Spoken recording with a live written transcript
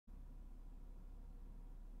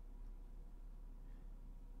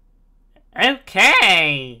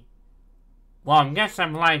Well, I guess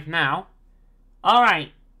I'm live now.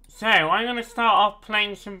 Alright, so I'm going to start off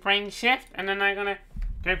playing some Brain Shift, and then I'm going to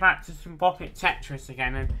go back to some Bucket Tetris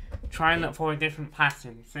again and try and look for a different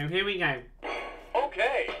pattern. So here we go.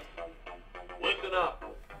 Okay, listen up.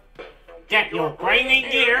 Get your brain in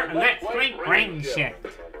gear and let's play Brain Shift.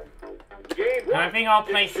 And I think I'll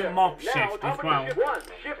play some Mob Shift as well. One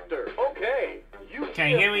shifter. Okay. You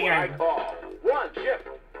Okay, here we go. One shift.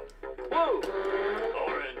 Blue.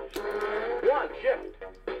 Orange. One shift.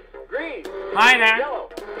 Green. Hi there. Yellow.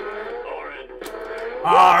 Orange.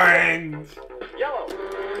 Orange. Yellow.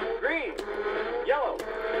 Green. Yellow.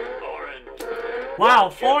 Orange. Wow,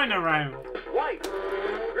 4 in a row. White.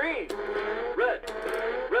 Green. Red.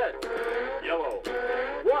 Red. Yellow.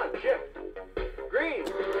 One shift. Green.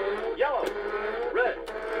 Yellow. Red.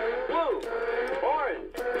 Blue.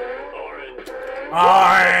 Orange. Orange.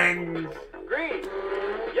 Orange. Green.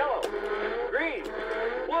 Yellow. Green.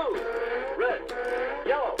 Blue. Red.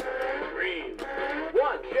 Yellow. Green.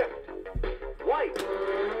 One shift. White.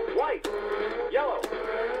 White. Yellow.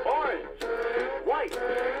 Orange. White.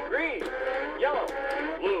 Green. Yellow.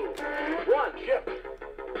 Blue. One shift.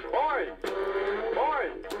 Orange.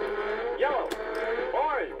 Orange. Yellow.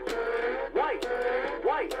 Orange. White.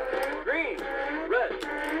 White. Green. Red.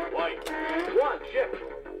 White. One shift.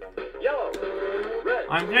 Yellow. Red.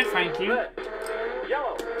 I'm good, thank you. Red.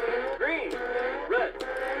 Yellow. Green. Red.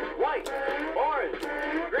 White. Orange.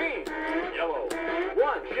 Green. Yellow.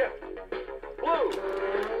 One shift. Blue.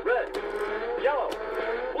 Red. Yellow.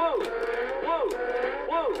 Blue. Blue.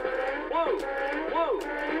 Blue. Blue. Blue.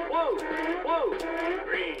 Blue. Blue.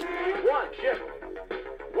 Green. One shift.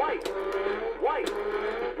 White. White.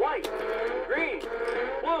 White. Green.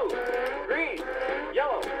 Blue. Green.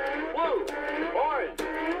 Yellow. Blue. Orange.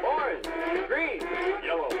 Orange. Green.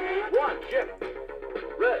 Yellow. One shift.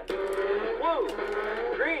 Red. Blue.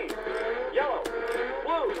 Green. Yellow.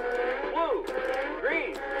 Blue. Blue.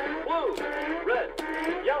 Green. Blue. Red.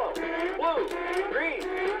 Yellow. Blue. Green.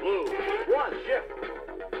 Blue. One shift.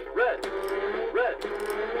 Red. Red.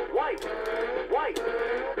 White. White.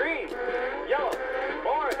 Green. Yellow.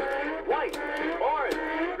 Orange. White.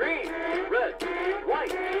 Orange. Green. Red.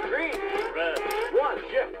 White. Green. Red. One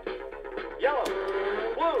shift. Yellow.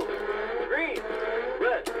 Blue. Green.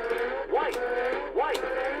 Red. White. White.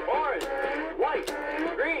 Orange. White.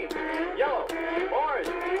 Green. Yellow.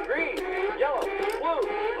 Orange. Green. Yellow.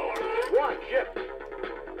 Blue. One shift.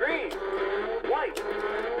 Green. White.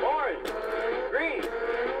 Orange. Green.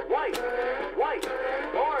 White. White.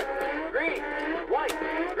 Orange. Green. White.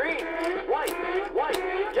 Green. White.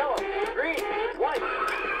 White. Yellow. Green. White.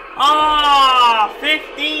 Ah,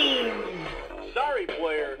 15. Sorry,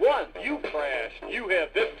 player. One, you crashed. You have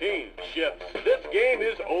 15 shifts. This game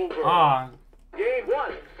is over. Ah, Game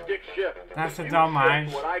one, stick shift. that's a You dumb shift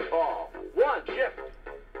eyes. what I call one shift.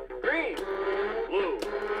 Green. Blue.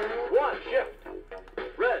 One shift.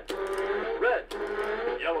 Red. Red.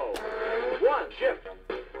 Yellow. One shift.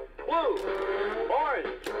 Blue.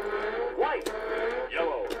 Orange. White.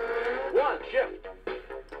 Yellow. One shift.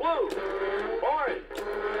 Blue. Orange.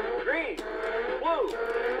 Green. Blue.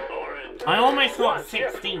 Orange. I almost got One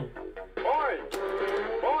shift. 16. Orange.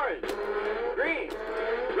 Orange. Green.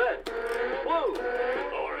 Red. Blue.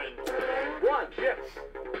 Orange. One shift.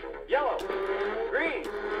 Yellow. Green.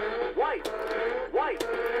 White. White.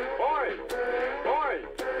 Orange. Orange.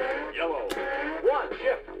 Yellow. One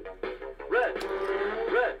shift. Red.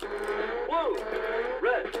 Red. Blue.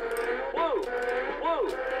 Red. Blue.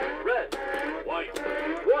 Blue. Red. White.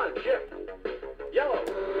 One shift. Yellow.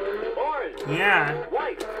 Orange. Yeah.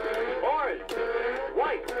 White. Orange.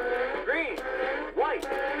 White. Green. White.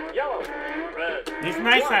 Yellow. Red. It's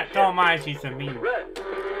nice One that shift. dumb eyes is a meme. Red.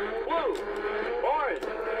 Blue. Orange.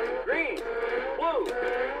 Green. Blue.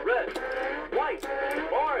 Red. White.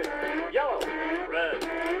 Orange. Yellow. Red.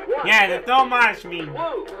 One Yeah, the shift. dumb eyes meme.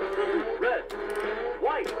 Blue. Red.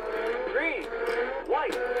 White. Green.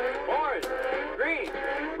 White. Orange. Green.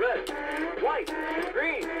 Red. White.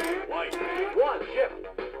 Green. White. One shift.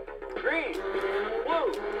 Green.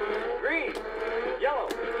 Blue. Green. Yellow.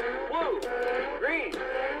 Blue. Green.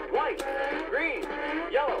 White. Green.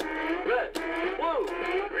 Yellow. Red. Blue.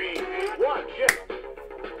 Green. One shift.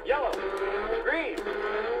 Yellow. Green.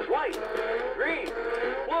 White. Green.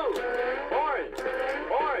 Blue. Orange.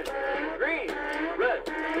 Orange. Green. Red.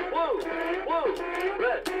 Blue. Blue.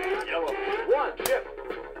 Red. Yellow. One shift.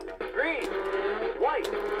 Green. White.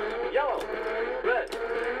 Yellow. Red.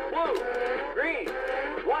 Blue. Green.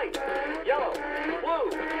 White. Yellow.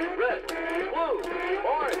 Blue. Red. Blue.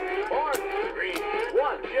 Orange. Orange. Green.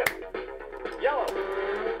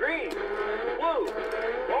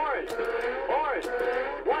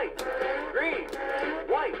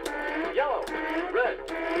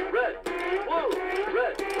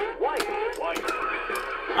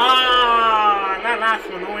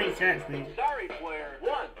 last one always gets me. Sorry, player.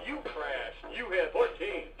 1, you crashed. You have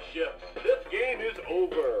 14 ships. This game is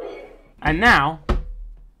over. And now...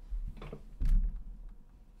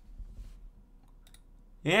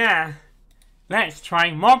 yeah. Let's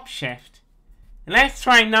try mob shift. Let's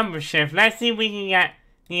try number shift. Let's see if we can get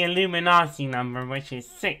the Illuminati number, which is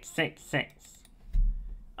 666.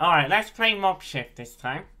 Alright, let's play mob shift this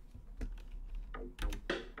time.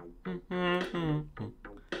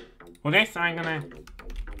 For this, I'm gonna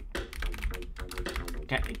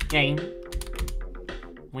get the game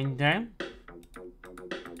window.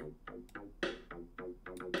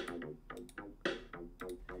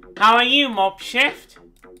 How are you, mob shift?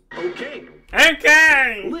 Okay.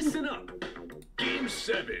 Okay! Listen up. Game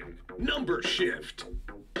 7. Number shift.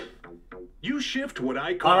 You shift what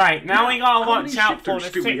I call... Alright, now we gotta how watch many out for the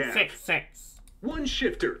shifters do we have? 666. One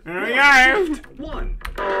shifter. There we go. Shift. One.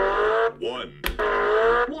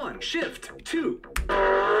 One shift. 2.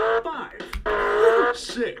 5.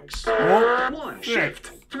 6. Oh, One 6.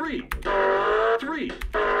 shift. 3. 3.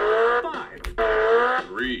 5.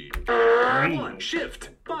 3. 1 shift.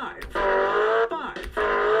 5.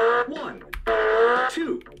 5. 1.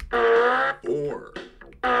 2. 4.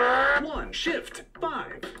 1 shift.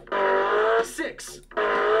 5. 6.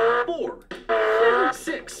 4.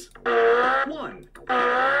 6. 1.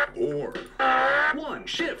 4. 1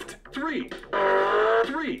 shift. 3.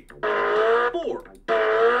 3. 4.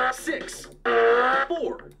 6.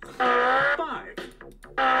 4. 5.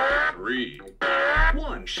 3.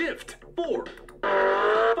 1 shift. 4.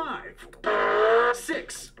 5.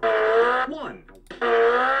 6. 1.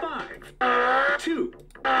 5. 2.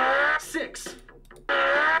 6.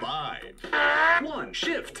 5. 1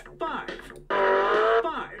 shift. 5.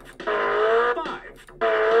 5. 5.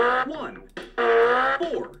 1.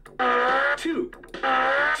 4. 2.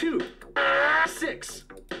 2. 6.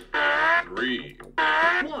 3.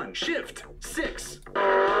 1 shift. 6.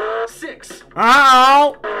 6.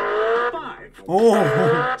 Oh! 5.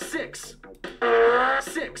 Oh! 6.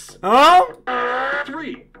 6. Oh!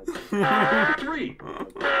 3. 3.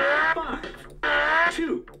 5.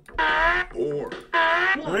 2. 4.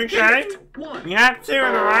 1 Okay. shift. 1. We have 2 in a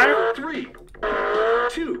row. 3.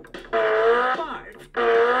 2.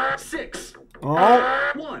 5. 6.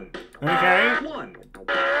 Oh! 1. Okay. 1.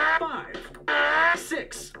 5.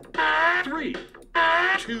 6. 3.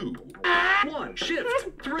 2. 1 shift.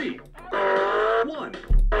 3. 1.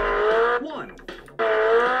 1.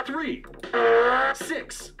 3.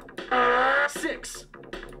 6. 6.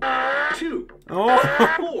 2. Oh!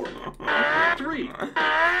 4. 3.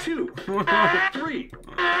 2. 3.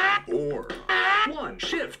 4. 1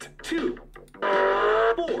 shift. 2.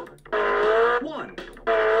 4. 1.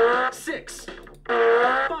 6.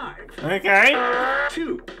 5. Okay.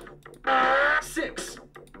 2. 6.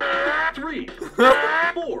 3. 4.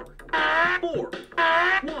 4.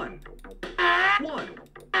 1. 1.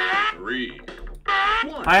 3.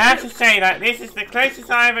 1. I have to say that this is the closest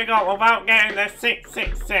I ever got without getting the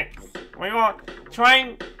 666. We will try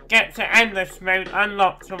and get to endless mode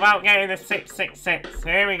unlocked without getting the 666.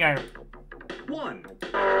 Here we go. 1.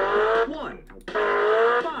 1.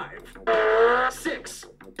 5. 6.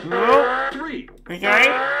 Oh! 3. Okay.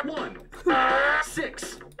 1.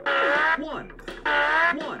 6. 1. 1.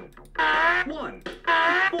 1.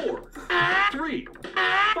 4. 3.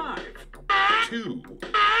 5. 2.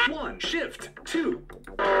 1 shift. 2.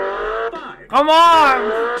 5. Come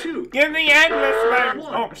on! 2. Give me endless mode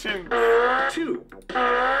 1. options. 2.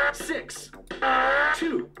 6.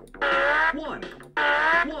 2. 1.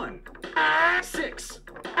 1. 6.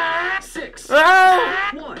 6. Oh!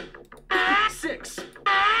 1. 6.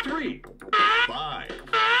 3. 5.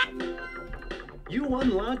 You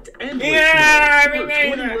unlocked endless Yeah, mode. we There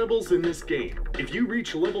made are 20 it. levels in this game. If you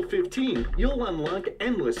reach level 15, you'll unlock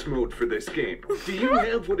endless mode for this game. Do you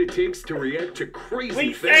have what it takes to react to crazy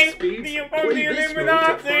We fast saved speeds? the Play this mode to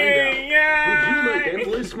Illuminati! find out. Would you like Yay!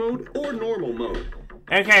 endless mode or normal mode?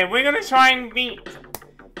 Okay, we're gonna try and beat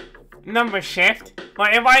number shift,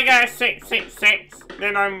 but if I get a 666,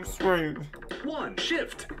 then I'm screwed. 1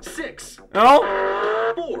 shift. 6. Oh?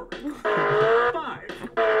 4. 5.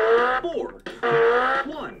 4.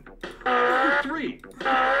 1. 3.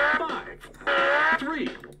 5. 3.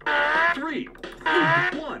 3.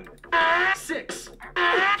 1. 6.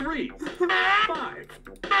 3. 5.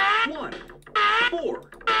 1. 4.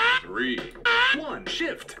 3. 1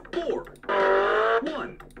 shift. 4.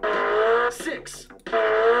 1. 6.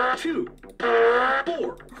 2.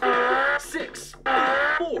 4. 6.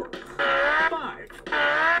 4. 5.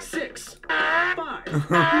 6. 5.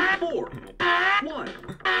 4. 1.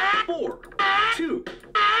 4. 2.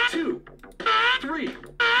 2. 3.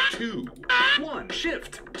 2, 1,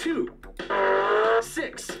 shift, 2,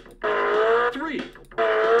 6, 3,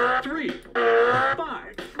 3,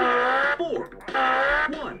 5, 4,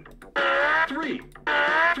 1, 3,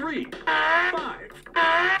 3, 5,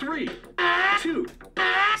 3, 2,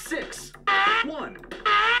 6, 1,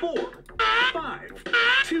 4, 5,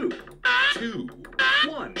 2, 2,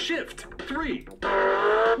 1, shift, 3,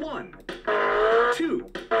 1,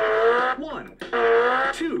 2, 1,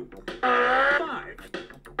 2, 5,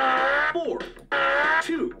 4,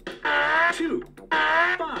 2, 2,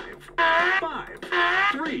 5, 5,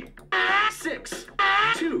 3, 6,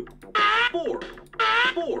 2, 4,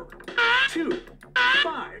 4, 2,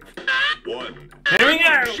 5, 1. Here we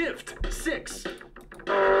go. Shift, 6,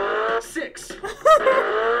 6,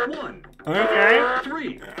 1, Okay.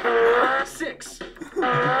 3, 6,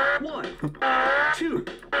 1, 2,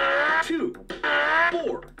 2,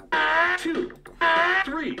 4, 2,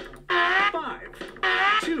 3, 5,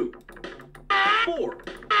 2, 4,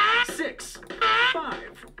 6,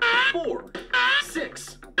 5, 4,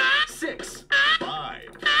 6, 6, 5.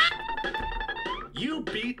 You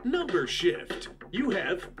beat number shift. You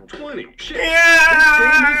have 20 shifts.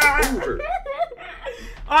 Yeah! This game is over.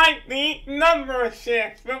 I beat number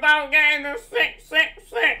shifts without getting a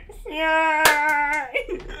 666.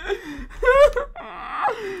 Yay!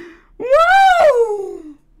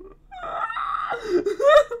 Woo!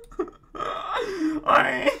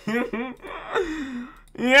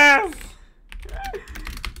 Yes!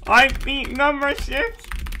 I beat number shifts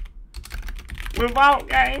without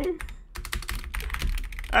getting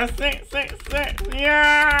a 666.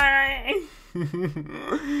 Yay!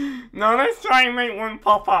 Now let's try and make one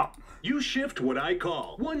pop up. You shift what I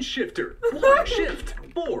call one shifter. One shift,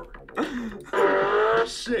 4,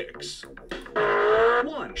 6.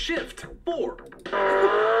 1 shift, 4,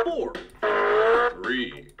 4,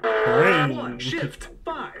 3. 1 shift,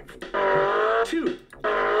 5, 2,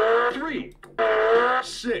 3,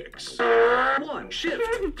 6. 1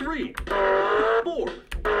 shift, 3, 4,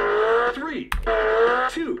 3,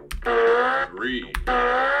 2, 3.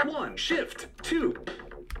 1 shift, 2,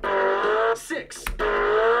 6,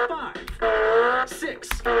 5, 6,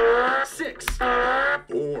 6,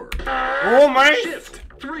 4. Oh my! Shift,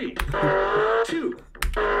 3, 2,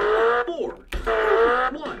 4,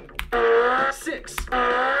 1, 6,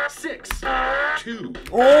 6, 2.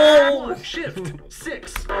 Oh! 1 shift,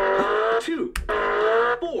 6, 2,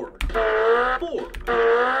 4, 4,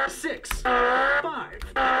 6, 5,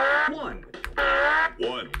 1,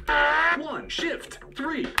 1. 1 shift,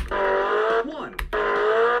 3, 1,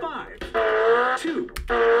 5, 2,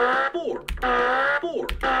 4, 4,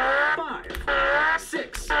 5,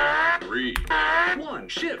 6, 3. 1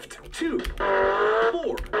 shift, 2,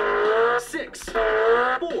 4, 6,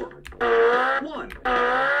 4, 1,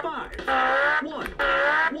 5, 1,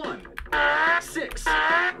 1, 6,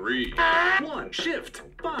 3. 1 shift,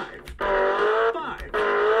 5, 5,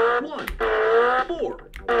 1, 4,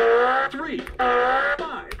 3,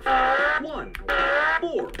 5, 1,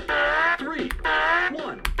 4, 3,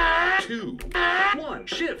 1, 2. 1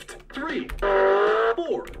 shift, 3, 4,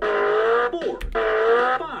 4,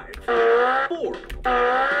 5, 4,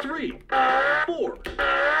 3, 4,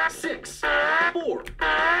 6, 4,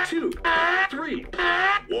 2, 3,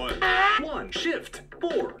 1. 1 shift,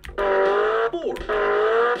 4, 4,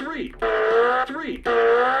 3, 3,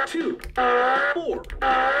 2, 4, 4,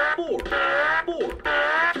 4,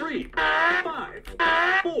 3, 5,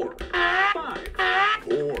 4, 5,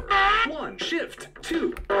 4. 1 shift,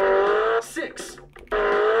 2, 6,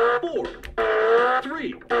 4,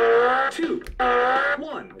 3, 2, 1,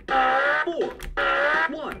 4,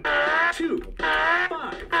 1, 2,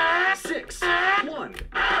 5, 6, 1.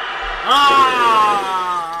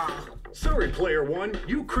 Ah! Sorry, player 1,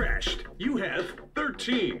 you crashed. You have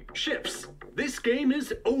 13 shifts. This game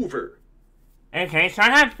is over. Okay, so I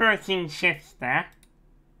had 13 shifts there.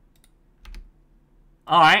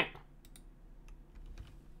 Alright.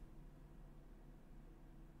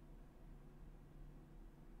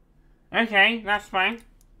 Okay, that's fine.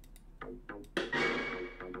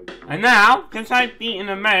 And now, because I've beaten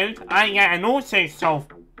a mode, I get an auto-solve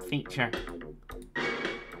feature.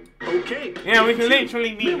 Okay. Yeah, we can Two.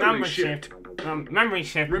 literally beat Memory shift. memory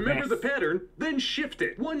shift. with Remember the this. pattern, then shift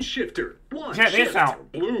it. 1 shifter. 1 Check shift. this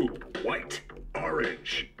out. Blue, white,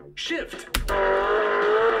 orange. Shift.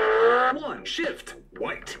 1 shift.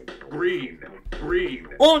 White, green, green.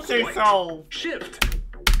 Auto-solve. White. Shift.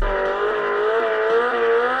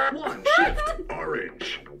 1 shift.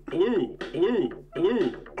 Orange. Blue, blue,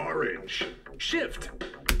 blue, orange. Shift.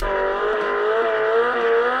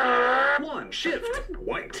 1 shift.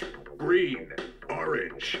 White, green,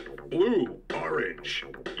 orange, blue, orange,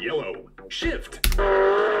 yellow. yellow, shift.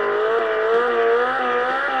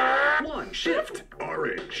 1, shift,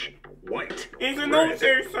 orange, white, It's an red,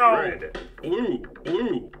 also song. red, blue,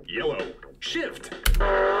 blue, yellow, shift.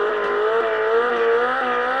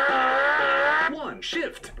 1,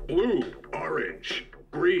 shift, blue, orange,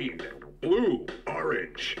 green, blue,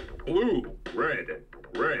 orange, blue, red,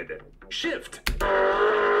 red, shift.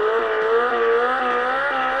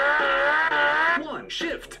 1,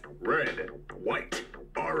 shift, red, white,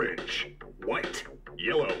 orange, white,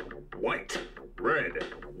 yellow, white, red,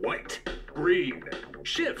 white, green,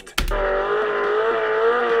 shift.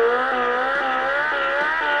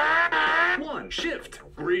 1, shift,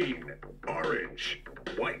 green, orange,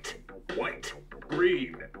 white, white,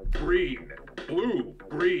 green, green, blue,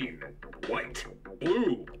 green, white,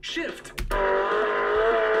 blue, shift.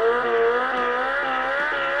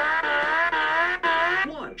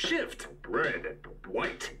 1, shift, red,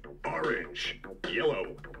 white, orange,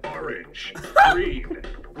 yellow, orange, green,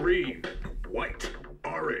 green, white,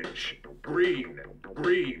 orange, green,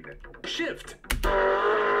 green, shift.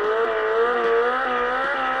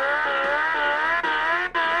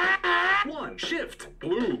 1, shift,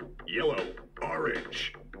 blue, yellow,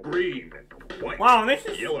 orange, green, white, Wow, this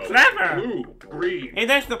is yellow, clever. blue, green. It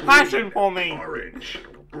has the passion green, for me. Orange,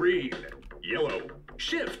 green, yellow,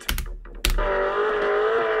 shift.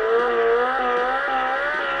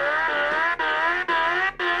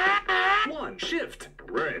 1, shift,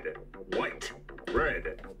 red, white,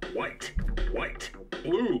 red, white, white,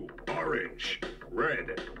 blue, orange,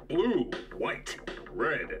 red, blue, white,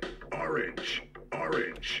 red, orange,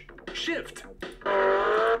 orange, shift.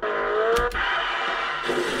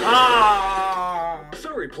 Ah.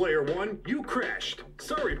 Sorry, player 1, you crashed.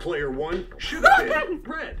 Sorry, player 1, should have been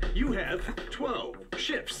red. You have 12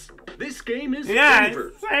 shifts. This game is Yeah, over.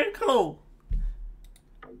 it's so cool.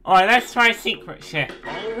 Alright, let's try secret shift.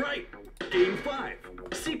 All right, game 5,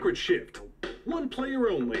 secret shift. 1 player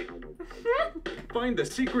only. Find the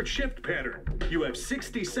secret shift pattern. You have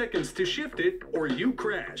 60 seconds to shift it or you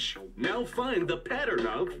crash. Now find the pattern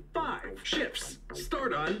of 5 shifts.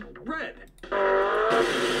 Start on red.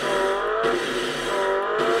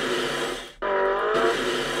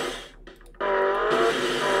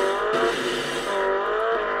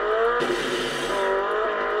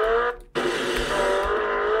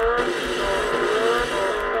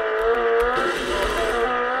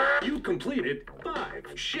 You completed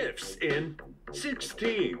 5 shifts in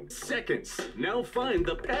 16 seconds. Now find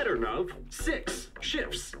the pattern of 6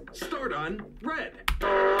 shifts. Start on red.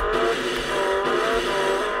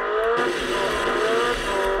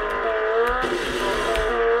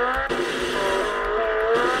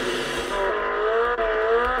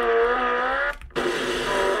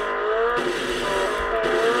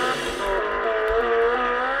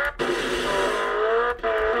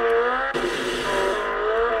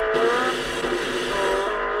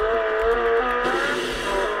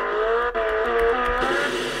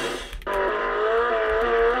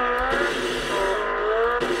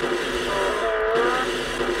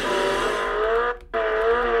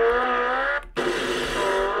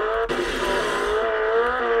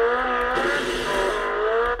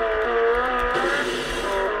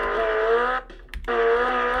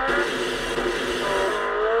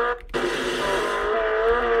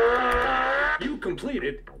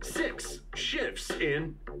 Completed 6 shifts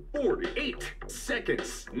in 48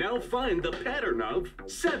 seconds. Now find the pattern of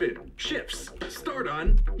 7 shifts. Start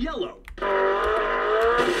on yellow.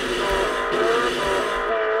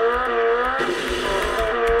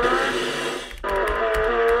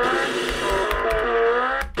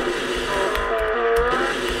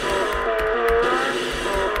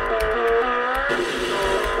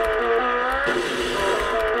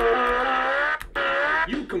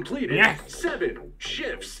 You completed 7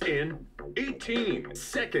 shifts in 18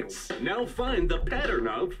 seconds. Now find the pattern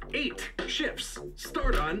of 8 shifts.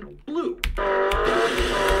 Start on blue.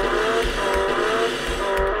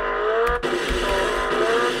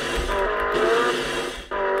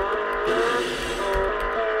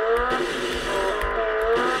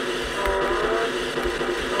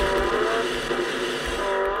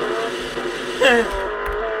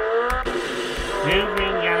 Blue,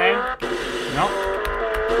 green, yellow.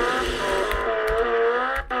 Nope.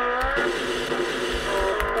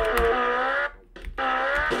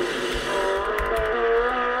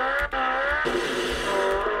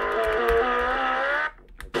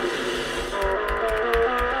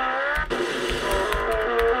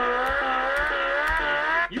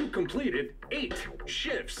 You completed 8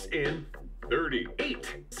 shifts in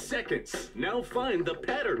 38 seconds. Now find the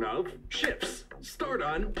pattern of shifts. Start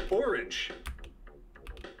on orange.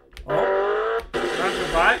 Oh.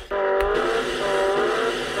 Doesn't work.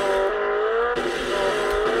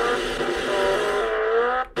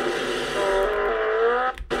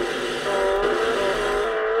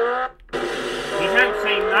 You can't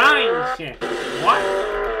say 9 shifts. What?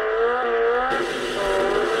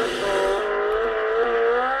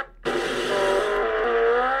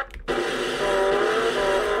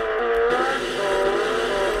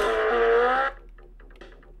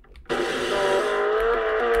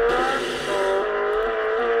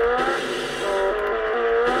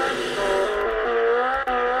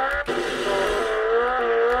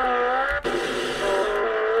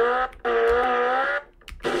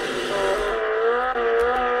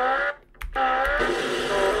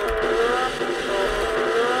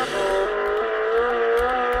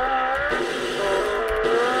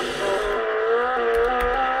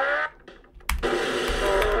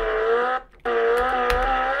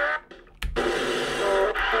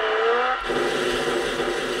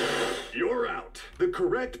 The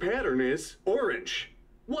correct pattern is orange,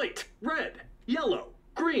 white, red, yellow,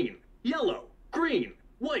 green,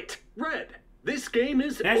 white, red. This game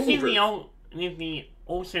is Let's see over. if the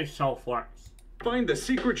also solve works. Find the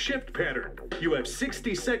secret shift pattern. You have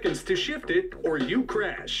 60 seconds to shift it or you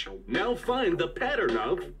crash. Now find the pattern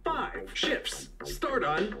of 5 shifts. Start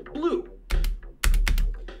on blue.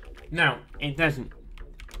 No, it doesn't.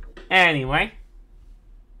 Anyway.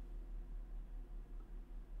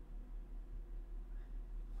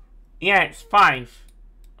 Yeah, it's 5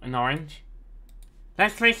 in orange.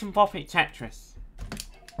 Let's play some Bop It Tetris.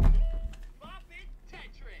 Bop It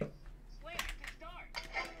Tetris. Slam to start.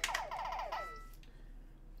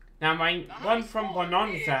 Now my one from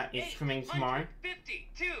Bonanza is coming tomorrow.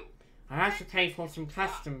 52. I have to pay for some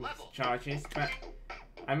customs charges, but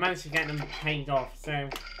I managed to get them paid off, so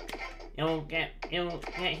it'll get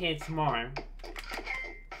here tomorrow.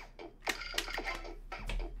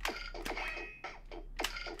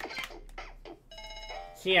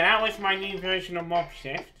 So yeah, that was my new version of Mob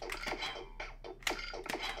Shift.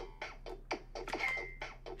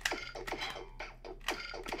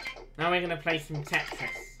 Now we're gonna play some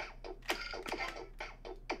Tetris.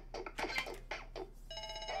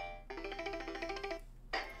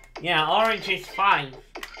 Yeah, orange is 5.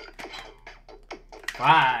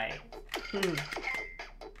 5.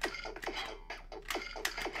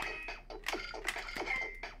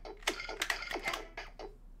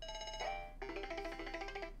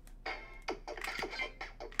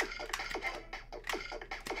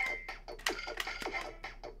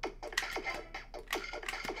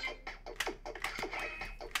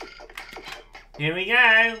 Here we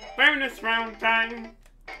go! Bonus round time!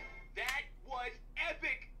 That was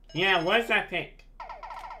epic. Yeah, it was epic.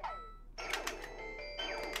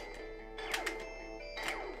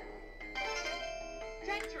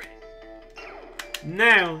 Tetris.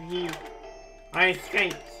 No, I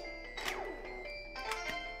escaped.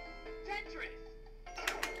 Tetris.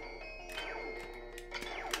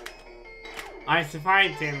 I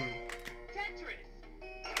survived him. Tetris.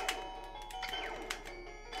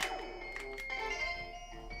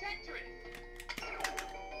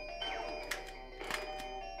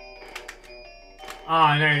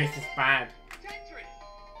 Oh no, this is bad. Tetris.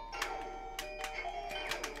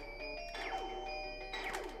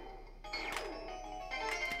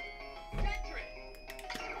 Tetris.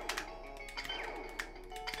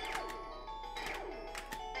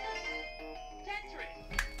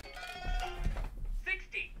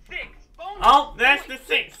 66. Bonus. Oh, there's the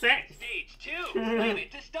 6-6. Stage 2.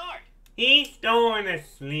 Minute to start. He's going to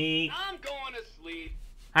sleep. I'm going to sleep.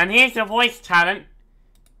 And here's a voice talent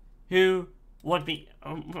who would be,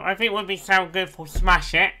 I think would be sound good for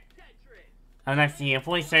Smash It. Tetris. And let's see, a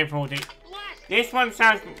voiceover will do. Blast. This one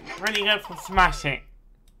sounds pretty good for Smash It.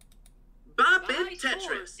 Bop My It score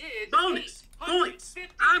Tetris. is Bonus points.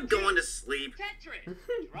 852. I'm going to sleep.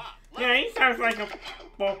 Tetris. Drop. Yeah, he sounds like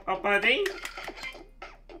a buddy.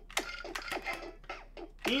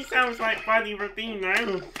 He sounds like Buddy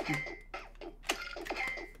Rubino.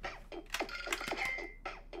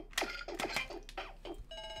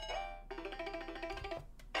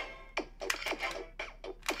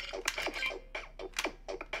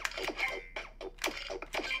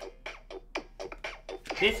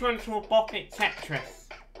 This one's for Bop It Tetris.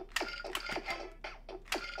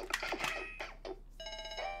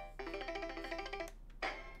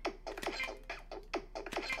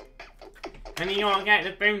 And you'll get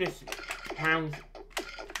the bonus rounds.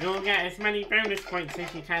 You'll get as many bonus points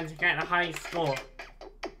as you can to get the highest score.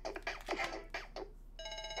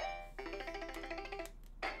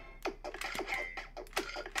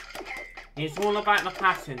 It's all about the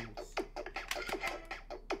patterns.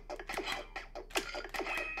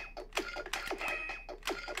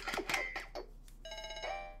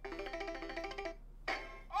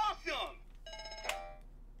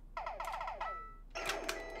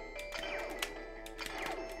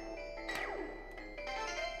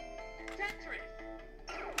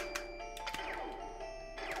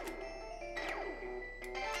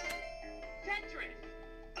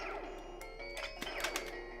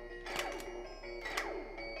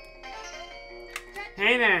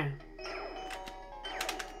 Hey there.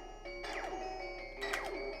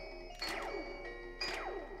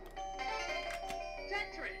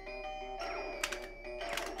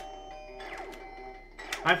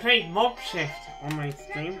 I played Mob Shift on my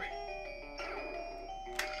stream.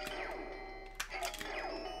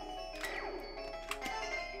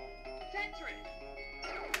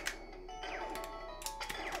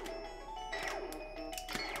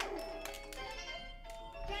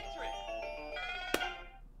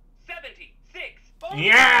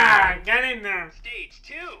 Yeah, get in there. Stage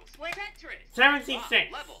 2. Tetris.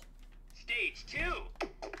 76. Level. Stage 2.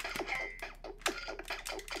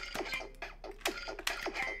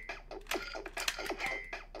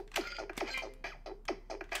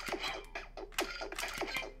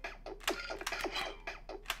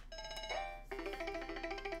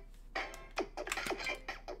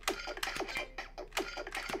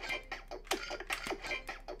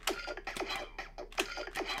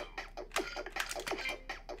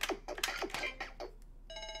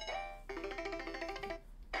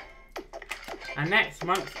 And next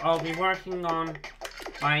month I'll be working on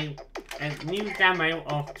a new demo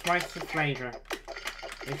of Twice the Flavor.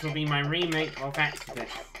 This will be my remake of Exodus.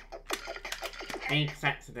 Apes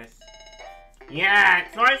Exodus. Yeah,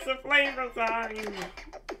 Twice the Flavor time!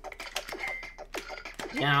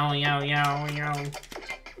 Yo, yo, yo, yo.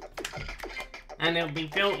 And it'll be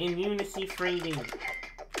built in Unity 3D.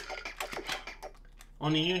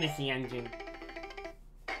 On the Unity engine.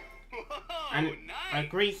 And a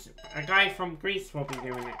guy from Greece will be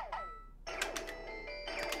doing it.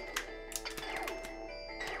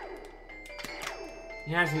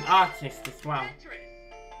 He has an artist as well.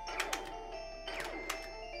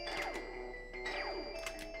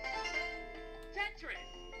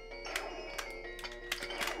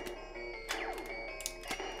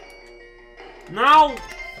 No!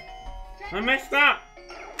 I messed up!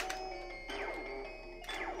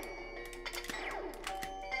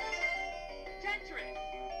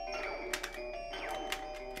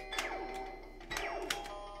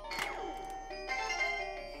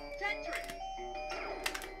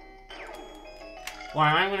 Well,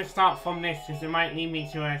 I'm going to start from this because it might lead me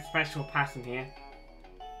to a special pattern here.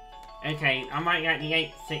 Okay, I might get the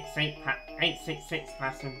 866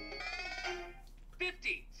 pattern.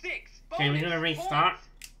 56. Okay, we're going to restart.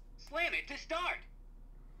 Slam it to start.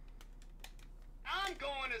 I'm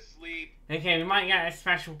going to sleep. Okay, we might get a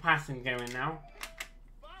special pattern going now.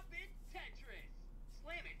 Bop it, Tetris.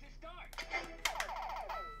 Slam it to start.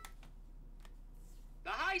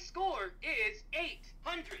 The high score is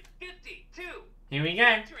 852. Here we go.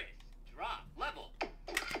 Tetris. Drop level.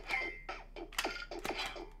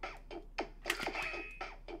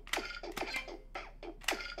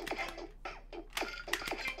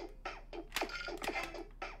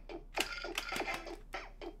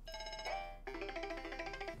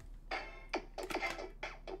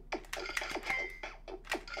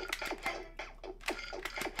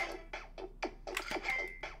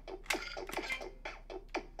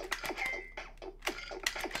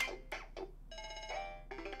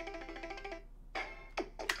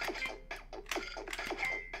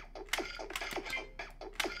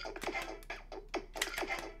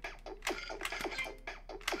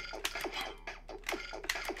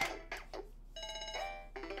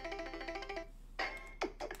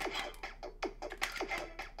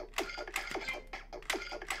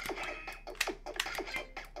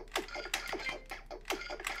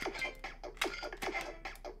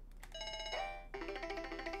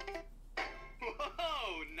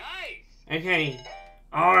 Okay,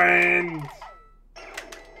 orange.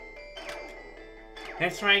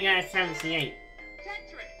 Let's try and get a 78.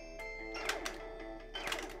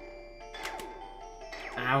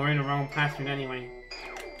 Ah, we're in the wrong pattern anyway.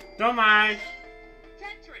 Dommage!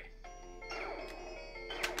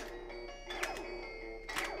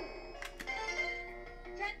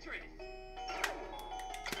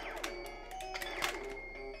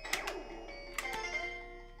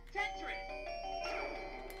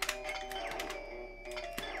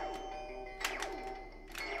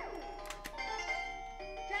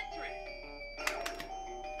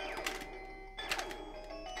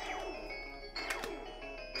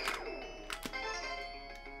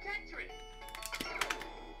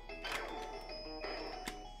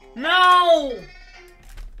 No!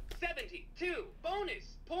 72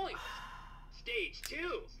 bonus points. Stage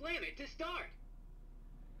 2. Slam it to start.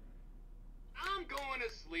 I'm going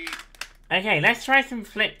to sleep. Okay, let's try some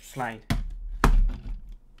flip slide.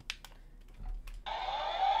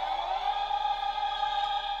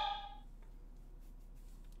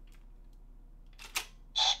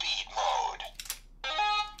 Speed mode.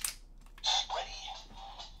 Ready,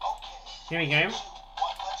 Here we go.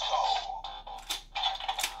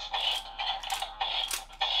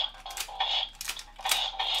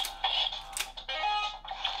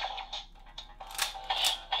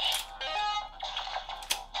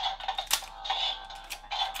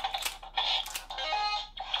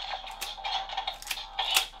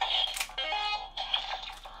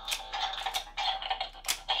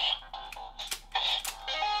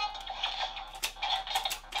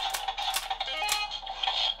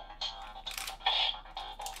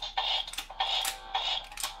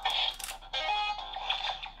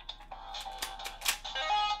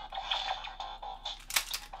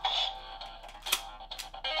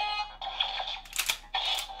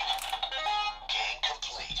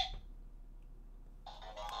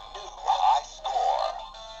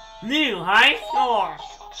 New high score.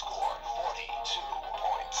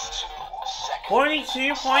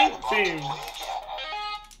 42.2.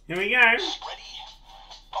 Here we go.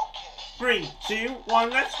 3, 2, 1,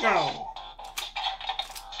 let's go.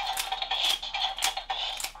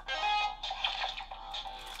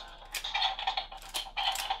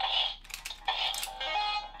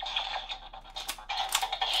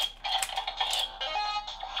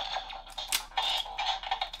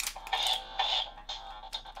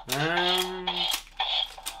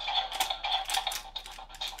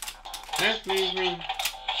 Let's leave me.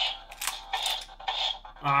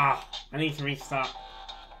 Ah, I need to restart.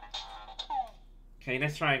 Okay,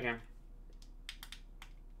 let's try again.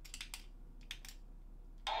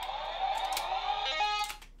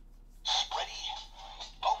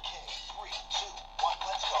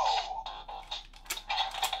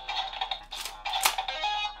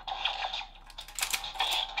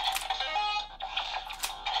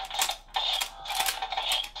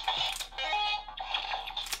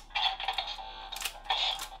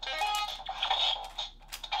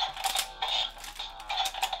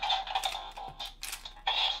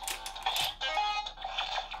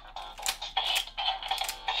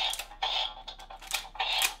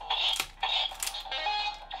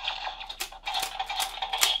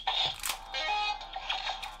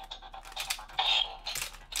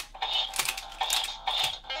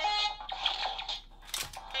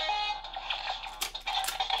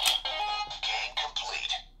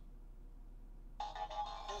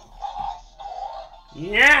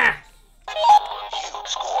 Yeah! You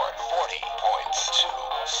scored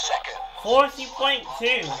 40.2 seconds.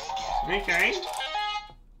 40.2. Okay. Ready?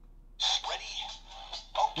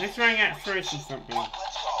 Let's try and get 30 something. Let's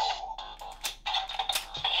go.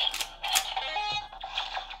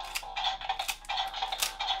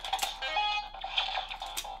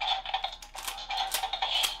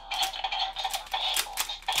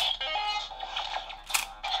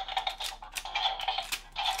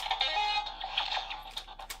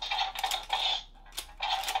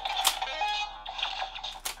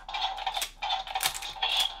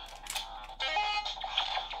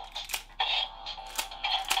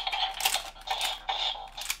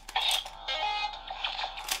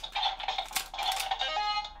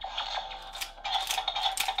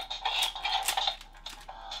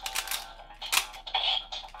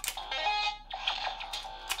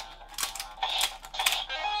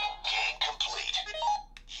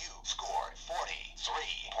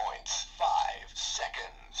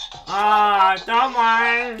 Ah, don't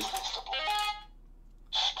mind.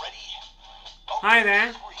 Hi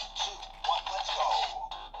there.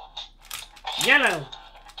 Yellow.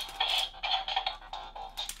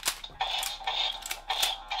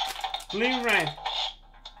 Blue, red.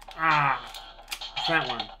 Ah, it's that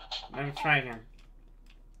one. Let me try again.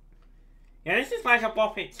 Yeah, this is like a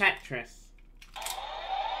Bop It Tetris.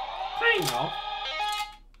 Kind of.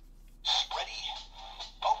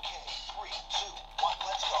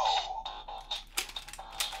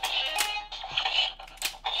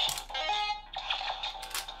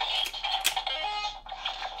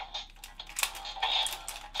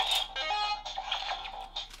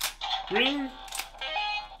 Green.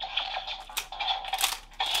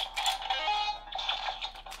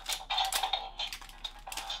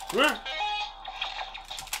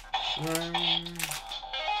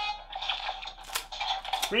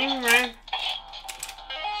 Green, red.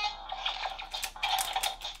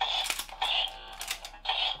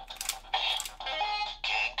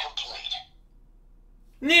 Game complete.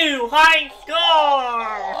 New high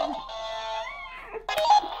score!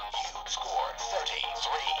 You scored 33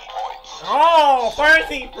 points. Oh,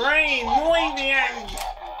 33! Muy bien!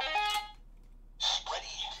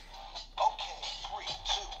 Ready? Okay, 3,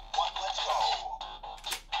 2, 1, let's go.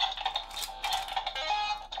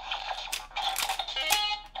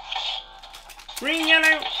 Green,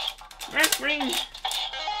 yellow, red, green.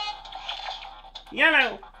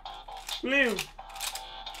 Yellow. Blue.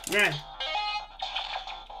 Red.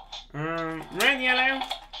 Red, yellow.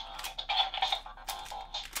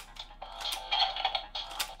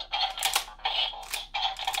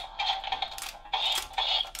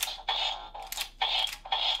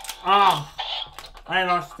 Oh, I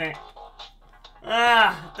lost it.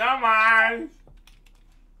 Ah, come on.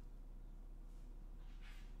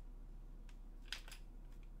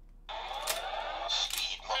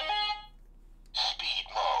 Speed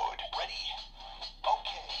mode. Ready?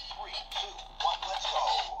 Okay, 3, 2, 1, let's go.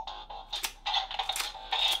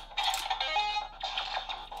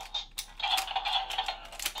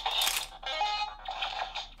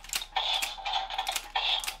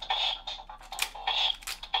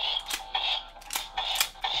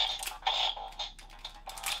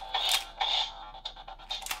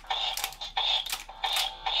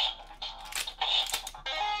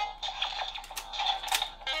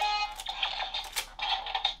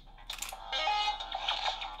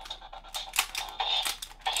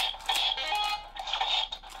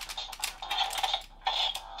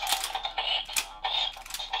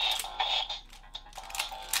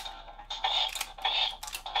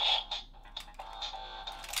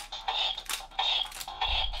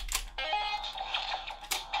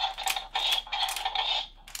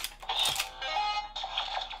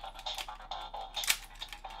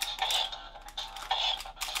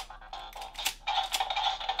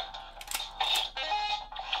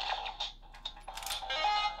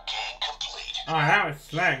 Oh, that was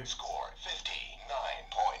slow. Score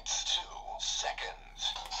 59.2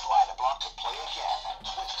 seconds. Slide a block to play again.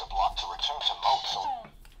 Twist a block to return to mode.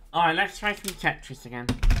 Alright, let's try some Tetris again.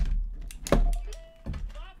 Stop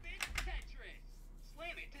it, Tetris.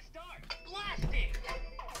 Slam it to start. Blast it.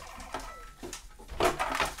 The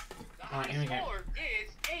Alright, here we go. score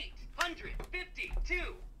is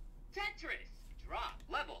 852. Tetris. Drop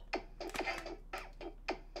level.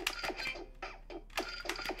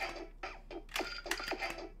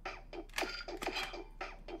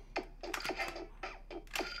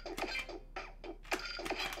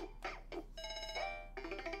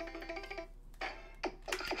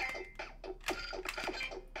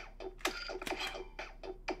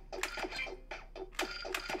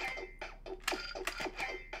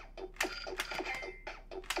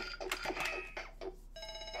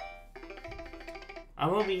 I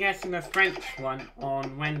will be getting the French one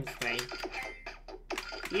on Wednesday.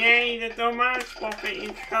 Yay, the Dommage Poppet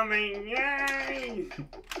is coming! Yay!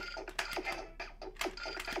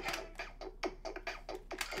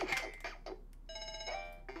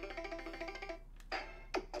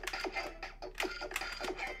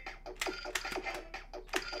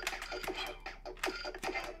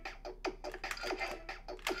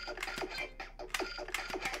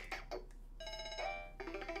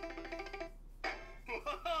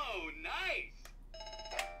 Whoa, nice.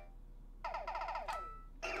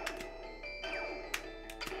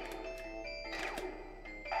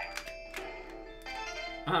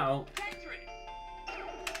 Uh-oh. Tetris.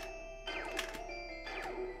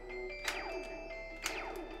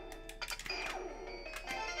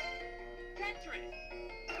 Tetris.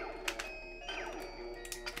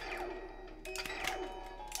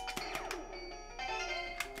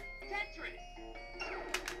 Tetris.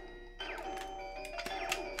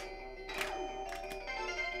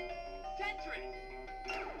 Tetris.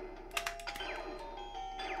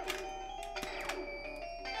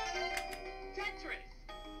 Tetris.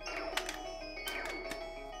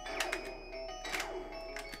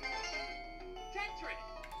 Tetris.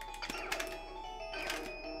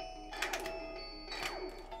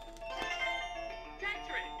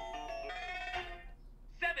 Tetris.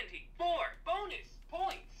 74 bonus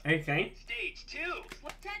points. Okay. Stage 2.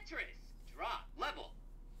 Tetris. Drop level.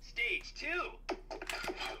 Stage 2.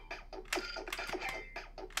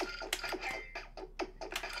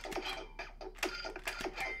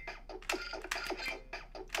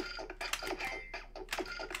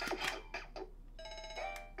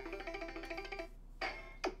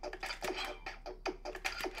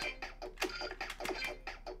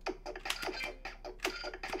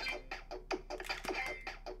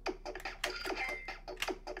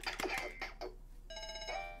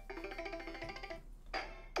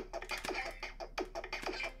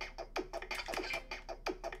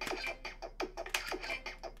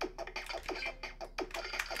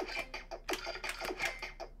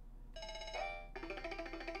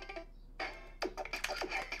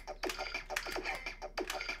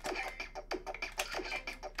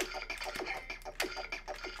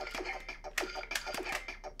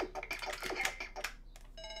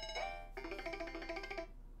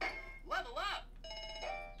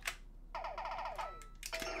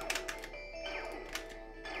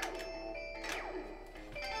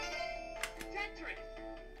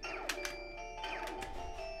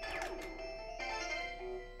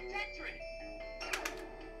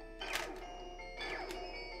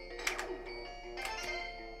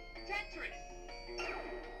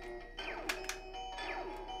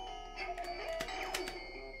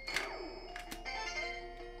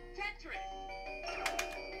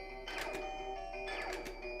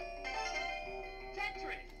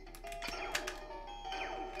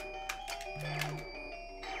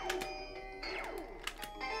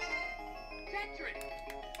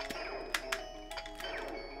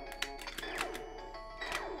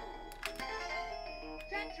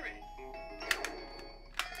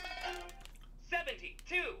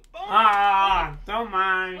 2. Bonus. Ah, don't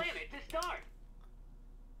mind. Slam it to start.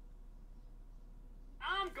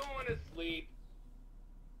 I'm going to sleep.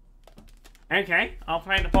 Okay, I'll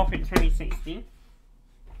play the Poppet 2016.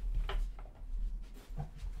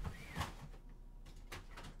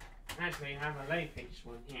 Actually, I have a low pitched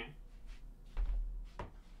one here.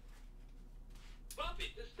 Bump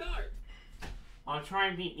it to start. I'll try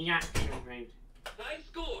and beat the action mode. High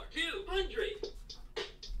score 200.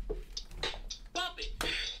 Bump it.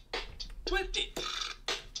 Twist it.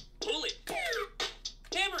 Pull it.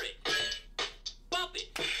 Hammer it. Bump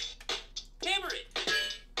it. Hammer it.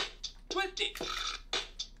 Twist it.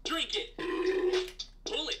 Drink it.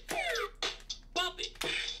 Pull it. Bump it.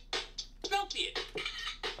 Selfie it.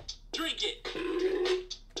 Drink it.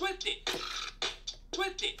 Twist it.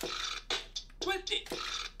 Twist it. Twist it.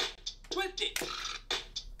 Twist it.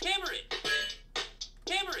 Hammer it.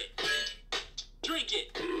 Hammer it. Drink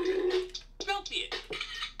it. Selfie it.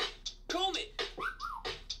 Comb it.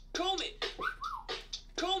 Comb it.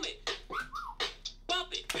 Comb it.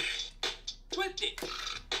 Bump it. Twist it.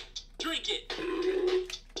 Drink it.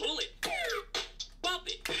 Pull it. Bump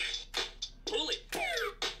it. Pull it.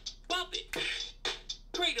 Bump it.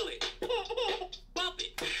 Cradle it. Bump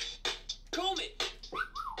it. Comb it.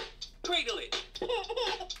 Cradle it.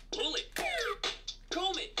 Pull it.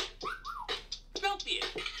 Comb it. Selfie it.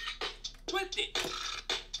 Twist it.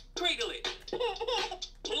 Cradle it.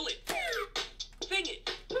 Pull it. Sing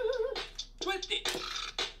it. Twist it.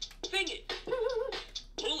 Sing it.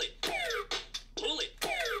 Pull it. Pull it.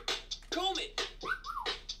 Comb it.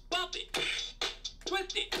 Bump it.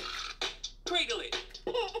 Twist it. Cradle it.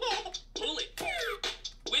 Pull it.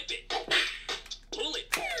 Whip it. Pull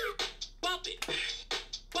it. Bump it.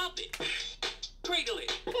 Bump it. Cradle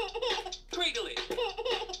it. Cradle it.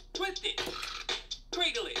 Twist it.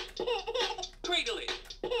 Cradle it. Cradle it.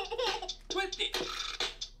 Twist it.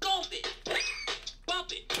 Golf it.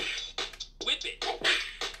 Bump it. Whip it.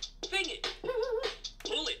 Sing it.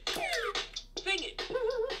 Pull it. Sing it.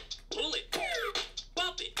 Pull it.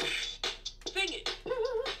 Bump it. Sing it.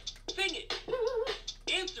 Sing it.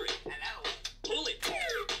 Answer it. Hello. Pull it.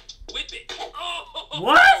 Whip it. Oh!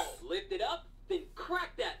 What? Lift it up, then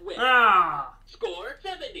crack that whip. Ah, Score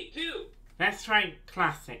 72. let's try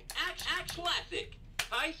classic. Act classic.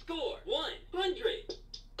 High score 100.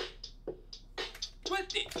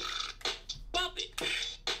 Twist it. Bump it.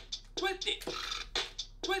 Twist it.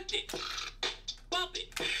 Twist it. Bump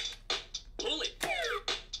it. Pull it.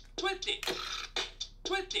 Twist it.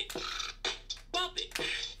 Twist it. Bump it.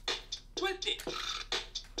 Twist it.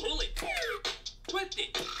 Pull it. Twist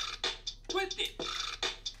it. Twist it.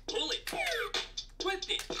 Pull it. Twist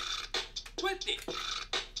it. Twist it.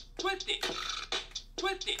 Twist it.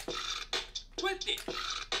 Twist it. Twist it.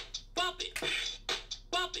 Bump it.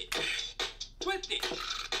 Bump it. Twist it.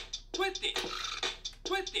 Twist it.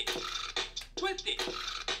 Twist it. Twist it.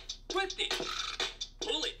 Twist it.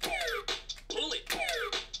 Pull it. Pull it.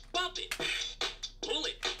 Bump it. Pull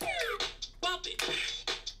it. Bump it.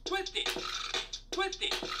 Twist it. Twist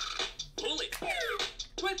it. Pull it.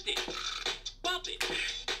 Twist it. Bump it.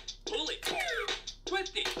 Pull it.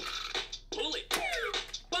 Twist it. Pull it.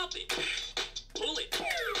 Bump it. Pull it.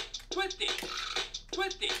 Twist it.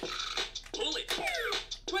 Twist it. Pull it.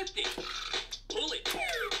 Twist it. Pull it.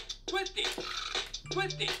 Twist it.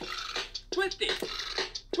 Twist it. Twist it.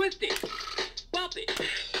 Twist it. Bump it.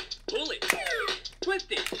 Pull it.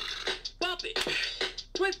 Twist it. Bump it.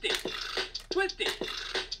 Twist it. Twist it.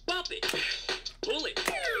 Bump it. Pull it.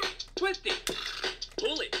 Twist it.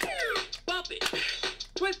 Pull it. Bump it.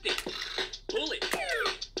 Twist it. Pull it.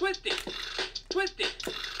 Twist it. Twist it.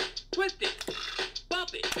 Twist it.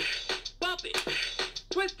 Bump it. Bump it.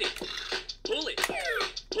 Twist it. Pull it.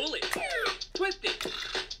 Pull it. Twist it.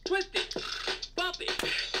 Twist it. Bump it.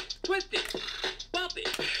 Twist it. Bump it.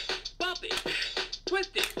 Bump it.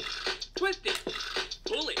 Twist it. Twist it.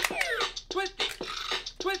 Pull it. Twist it.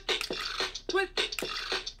 Twist it. Twist it.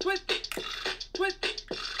 Twist it. Twist it.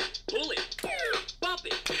 Pull it. Bump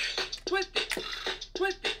it. Twist it.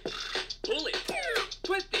 Twist it. Pull it.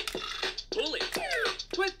 Twist it. Pull it.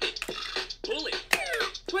 Twist it. Pull it.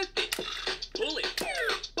 Twist it. Pull it.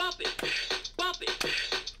 Bump it. Bump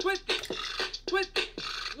it. Twist it. Twist it.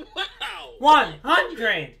 Wow!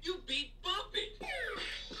 100! You beat Bump It!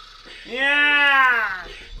 Yeah!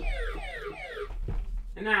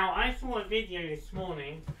 Now, I saw a video this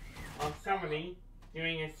morning of somebody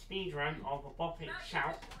doing a speed run of a Bop It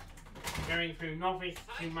Shout, going through novice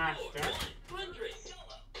to master, 100.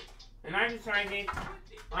 and I decided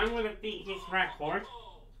I'm going to beat his record.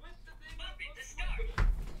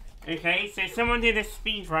 Okay, so someone did a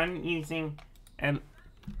speed run using a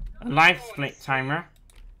life split timer,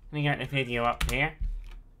 Let me get the video up here.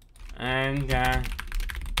 And,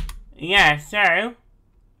 yeah, so...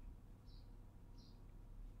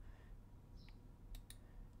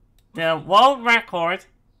 the world record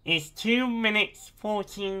is 2 minutes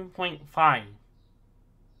 14.5.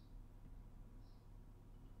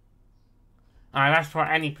 Alright, that's for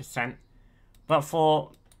any percent. But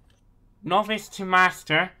for novice to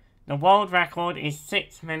master, the world record is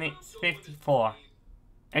 6 minutes 54.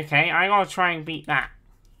 Okay, I'm gonna try and beat that.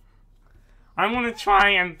 I'm gonna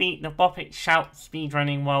try and beat the Bop It Shout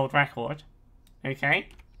speedrunning world record. Okay?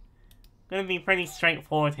 Gonna be pretty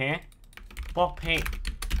straightforward here. Bop It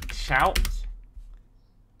Shout.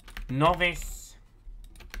 Novice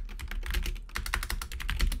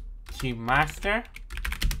to master.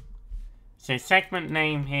 So segment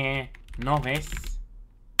name here, novice,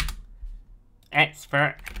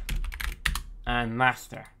 expert, and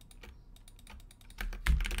master.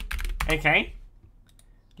 Okay.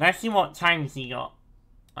 Let's see what times he got.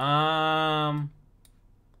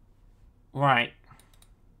 Right.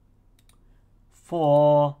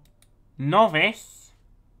 For novice,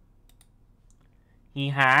 he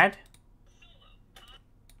had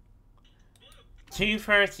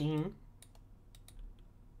 2:13.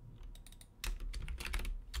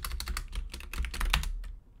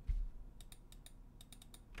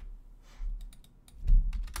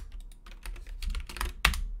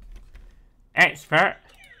 Expert,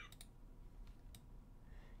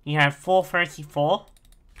 he had 4:34.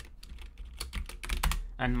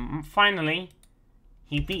 And finally,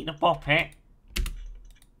 he beat the Bop It.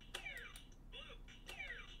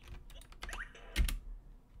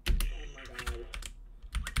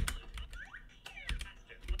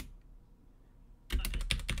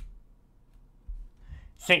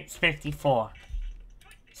 $6.54.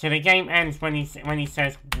 So the game ends when he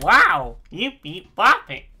says, "Wow, you beat Bop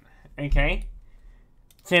It." Okay.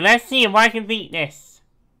 So let's see if I can beat this.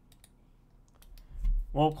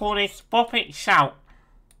 We'll call this Bop It Shout.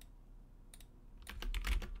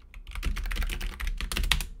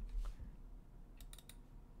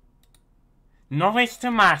 Novice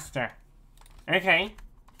to master. Okay.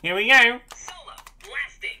 Here we go. Solo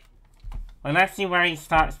blasting. Well, let's see where he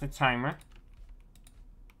starts the timer.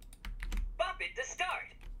 Bop it to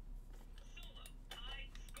start.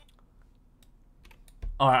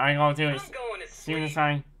 Alright, I gotta do it I'm going to as soon as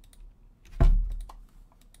sleep. I...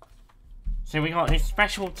 So we got this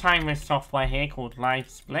special timer software here called Live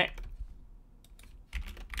Split.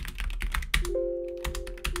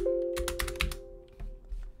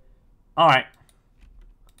 Alright.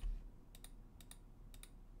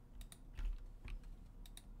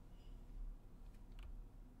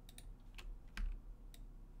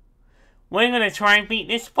 We're gonna try and beat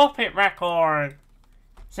this Bop It record.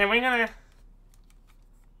 So we're gonna...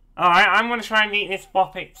 Alright, I'm gonna try and beat this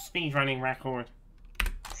Bop It speedrunning record.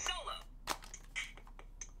 Solo.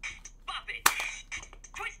 Bop it.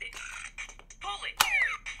 Twist it. Pull it.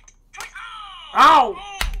 Twist. Ow!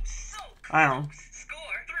 Oh, so I don't know.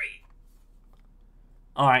 Score 3.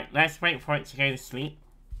 Alright, let's wait for it to go to sleep.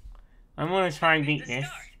 I'm gonna try and beat this.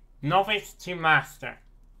 Novice to master.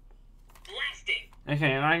 Blasting.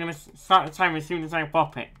 Okay, and I'm gonna start the timer as soon as I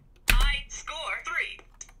bop it. I score 3.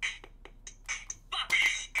 Bop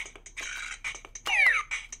it.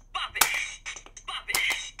 Bop it. Bop it.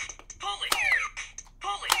 Pull it.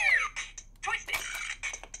 Pull it. Twist it.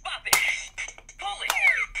 Bop it. Pull it.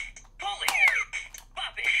 Pull it.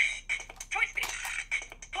 Bop it. Twist it.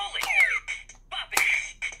 Pull it. Bop it.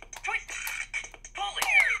 Twist it. Pull it.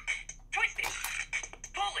 Twist it.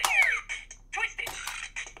 Pull it. Twist it.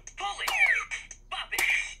 Pull it. Bop it.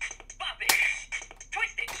 Bop it.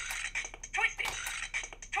 Twist it.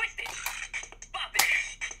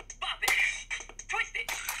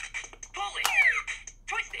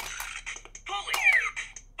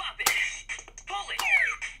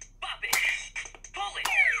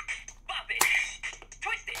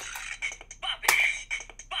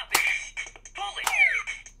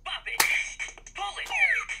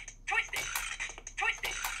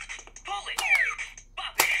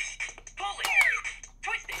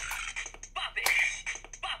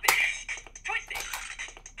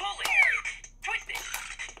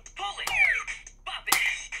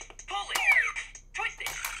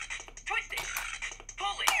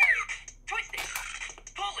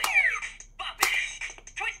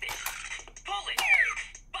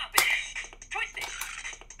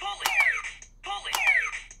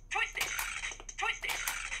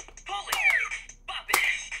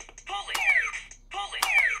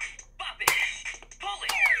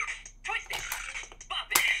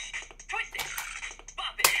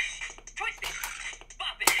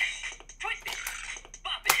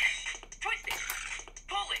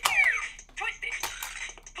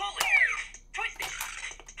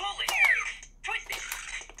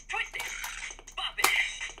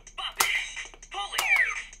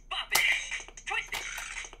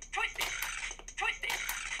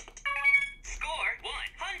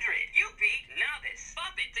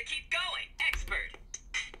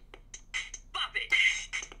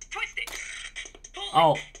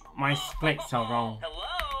 Oh, my splits are wrong. Hello.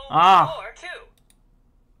 Ah. Score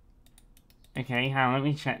 2. Okay, hang on, let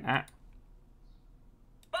me check that.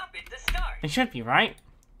 Bop it to start. It should be right.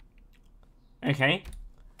 Okay,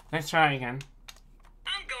 let's try it again.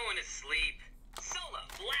 I'm going to sleep. Solo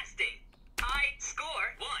blasting. I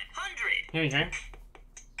score 100. Here we go.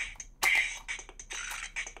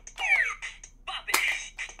 Bop it.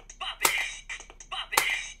 Bop it. Bop it.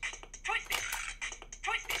 Twist it.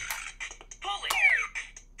 Twist it. Pull it.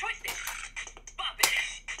 Twist it. Bop it.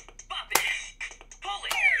 Bop it. Pull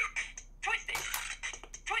it. Twist it.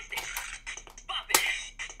 Twist it. Bop it.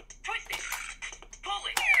 Twist it. Pull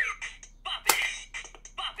it. Bop it.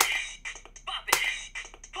 Bop it. Bop it.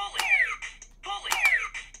 Pull it. Pull it.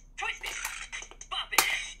 Twist it. Bop it.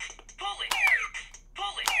 Pull it.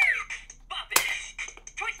 Pull it. Bop it.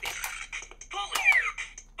 Twist it. Pull it.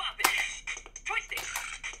 Bop it. Twist it.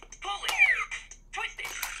 Pull it. Twist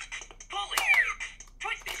it. Pull it.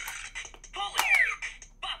 Twist it. Pull it.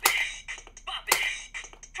 Bop it. Bop it.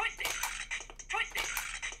 Twist it. Twist it.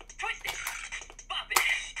 Twist it. Bop it.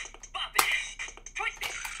 Bop it. Twist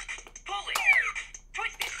it. Pull it.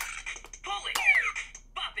 Twist it. Pull it.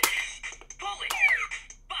 Bop it. Pull it.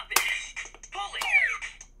 Bop it. Pull it.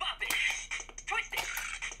 Bop it. Twist it.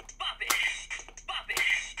 Bop it. Bop it.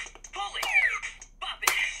 Pull it. Bop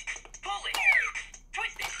it. Pull it.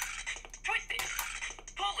 Twist it. Twist it.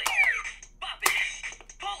 Pull it. Bop it.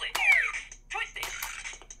 Pull it. Twist it.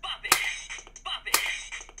 Bop it. Bop it.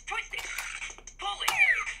 Twist it. Pull it.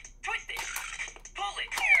 Twist it. Pull it.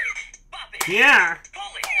 Bop it. Yeah.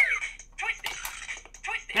 Pull it. Twist it.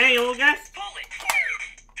 Twist it. Hey, August. Pull it.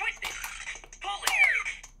 Twist it. Pull it.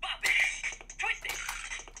 Bop it. Twist it.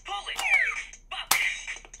 Pull it. Bop it.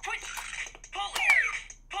 Twist it. Pull it.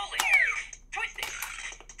 Pull it. Twist it.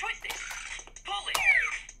 Twist it. Pull it.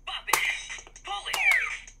 Bop it. Pull it.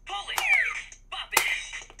 Pull it. Bop it.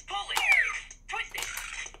 Pull it. Twist it.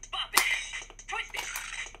 Bop it. Twist it.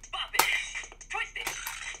 Bop it. Twist it.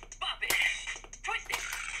 Bop it. Twist it.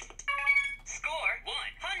 Score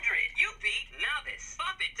 100. You beat novice.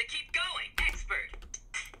 Bop it to keep going. Expert.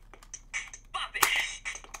 Bop it.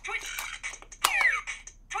 Twist it.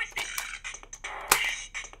 Twist it.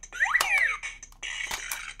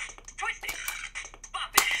 Twist it.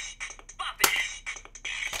 Bop it. Bop it.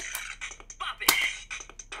 Bop it.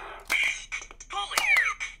 Pull it.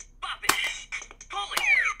 Bop it. Pull it.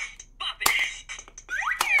 Bop it.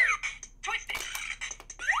 Twist it.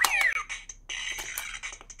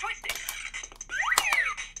 Twist it.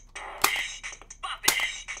 Bop it.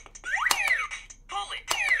 Pull it. Pull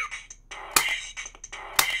it.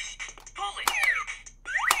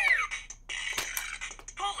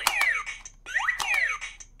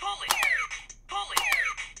 Pull it. Pull it.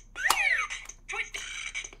 Pull it. Twist it.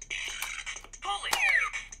 Pull it.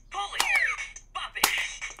 Pull it. Bop it.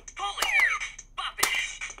 Pull it. Bop it.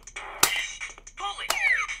 Pull it.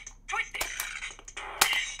 Twist it.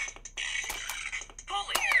 Pull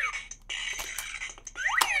it.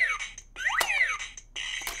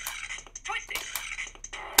 Twist it.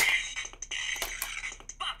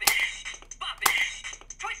 Bop it. Bop it.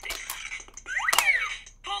 Twist it.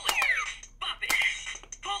 Pull it. Bop it.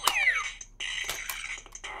 Pull it.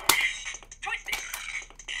 Twist it.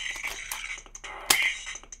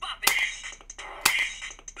 Bop it.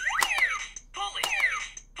 Pull it.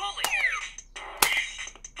 Pull it.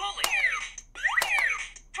 Pull it.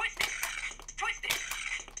 Twist it. Twist it.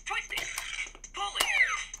 Twist it. Pull it.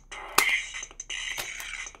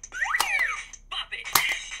 Bop it.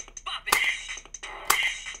 Bop it.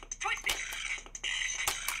 Twist it.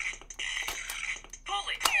 Pull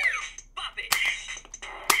it.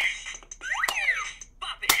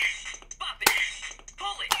 Bop it. Bop it. Bop it.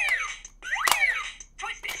 Pull it.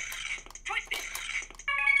 Twist it. Twist it.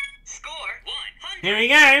 Score 100. Here we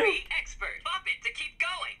go. Be expert. Bop it to keep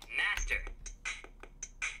going. Master.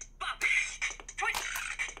 Bop it. Twist.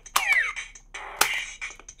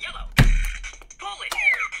 Yellow. Pull it.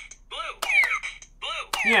 Blue. Blue.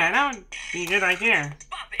 Yeah, that would be a good idea.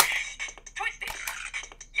 Bop it. Twist it.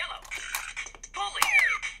 Yellow. Pull it.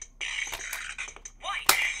 White.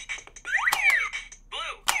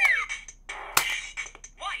 Blue.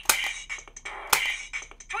 White.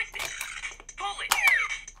 Twist it. Pull it.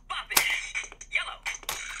 Bop it. Yellow.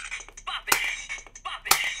 Bop it. Bop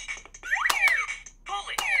it. Pull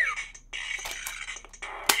it.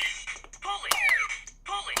 Pull it.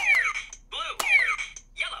 Pull it. Blue.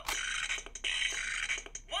 Yellow.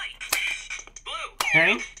 White. Blue. There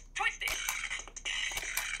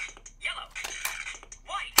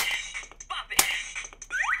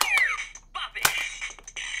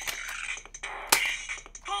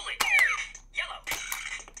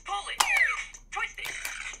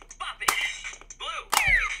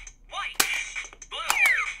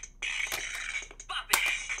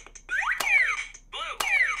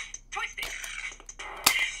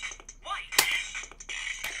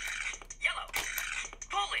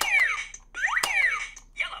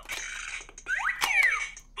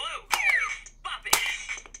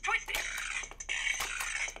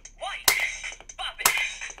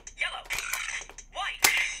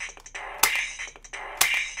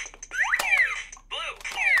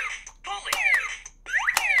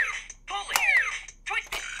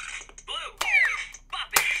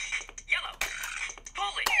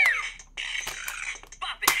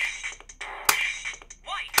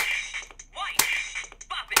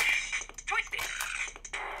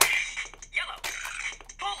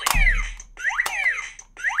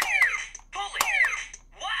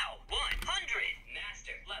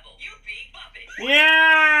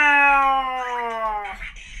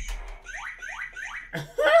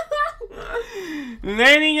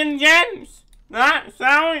and gents, that's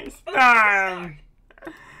how it's done.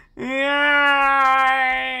 Yay!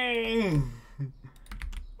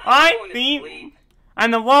 I beat,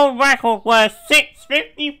 and the world record was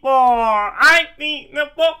 6:54. I beat the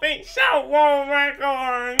Puppet Show world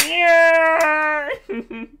record.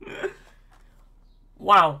 Yay!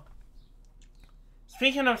 Wow.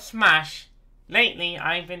 Speaking of Smash, lately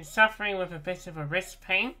I've been suffering with a bit of a wrist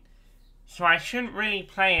pain, so I shouldn't really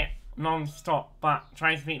play it non-stop, but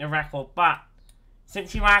try to beat the record. But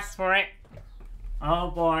since you asked for it, oh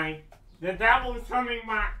boy, the devil's coming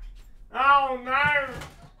back. Oh no,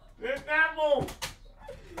 the devil.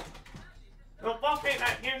 The bucket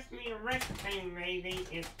that gives me a wrist pain, maybe,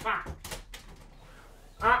 is back.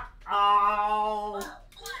 Uh-oh.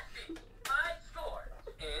 My score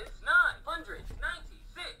is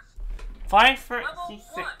 996.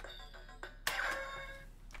 536.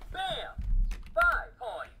 Bam! 5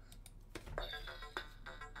 points.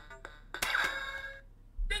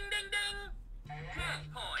 Ding, ding, ding. 10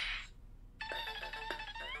 points.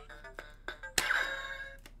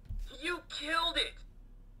 You killed it.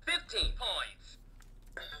 15 points.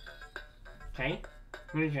 Okay.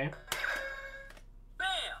 Okay.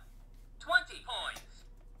 Bam! 20 points.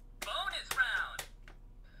 Bonus round.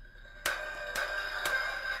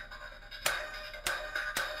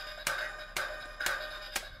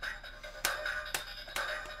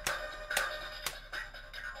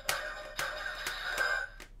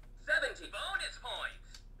 Bonus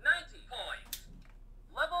points. 90 points.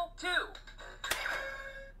 Level 2.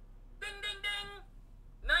 Ding, ding, ding.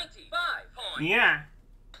 95 points. Yeah.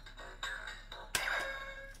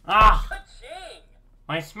 Ah, Ka-ching.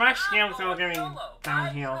 my Smash skills are going Solo.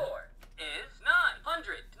 downhill. My score is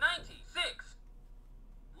 996.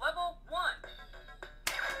 Level 1.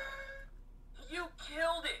 You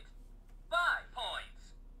killed it. 5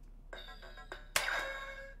 points.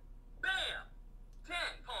 Bam. 10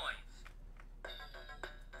 points.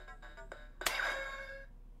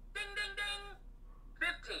 Ding, ding, ding.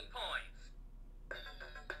 15 points.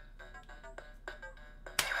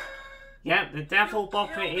 Yep, the devil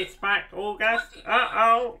bucket is back, August.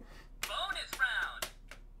 Uh-oh. Bonus round.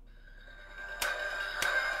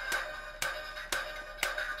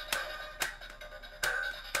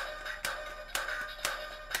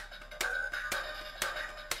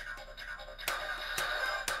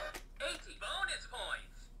 Bonus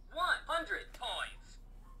points. 100 points.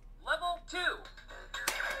 Level 2.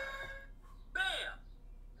 Bam.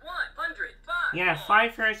 105. Yeah, points.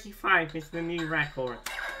 535 is the new record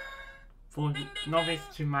for Ding, ding, novice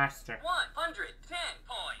ding. to master. 110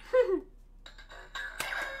 points.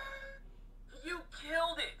 You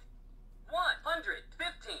killed it.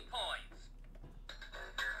 115 points.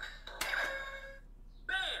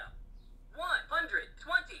 Bam.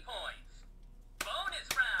 120 points. Bonus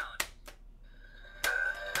round.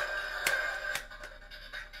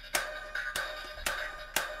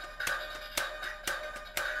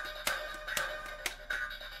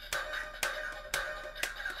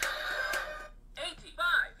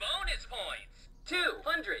 Bonus points.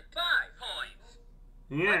 205 points.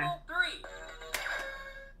 Yeah. Level 3.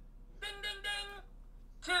 Ding, ding, ding.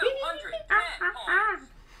 210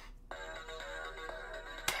 points.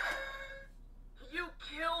 You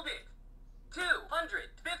killed it.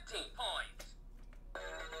 215 points.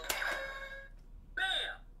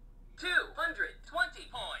 Bam.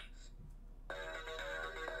 220 points.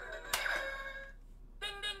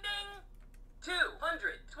 Ding, ding, ding.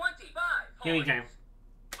 225 points. Here we go.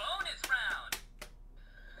 Bonus round.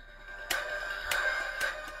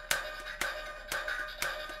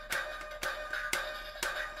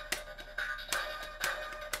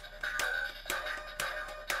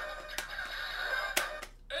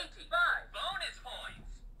 Bonus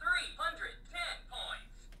points. 310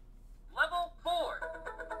 points. Level 4.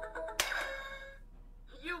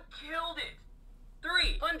 You killed it.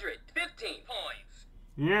 315 points.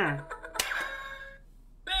 Yeah.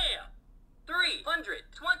 Bam.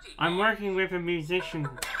 320 I'm points. working with a musician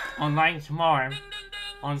online tomorrow Ding, ding,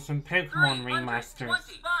 ding. on some Pokemon remasters.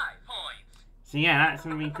 325 points. So yeah, that's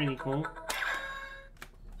gonna be pretty cool.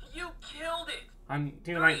 You killed it. I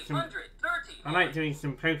do like some. 330 I like doing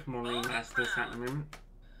some Pokemon remasters at the moment.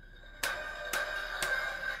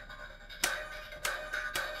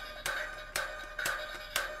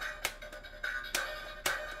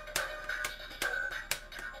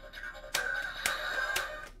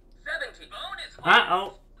 bonus points.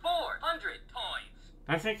 Uh-oh. 400 points.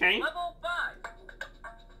 That's okay. Level 5.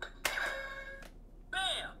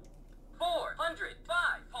 Bam. 405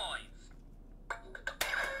 points.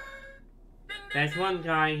 Ding, ding, There's ding. one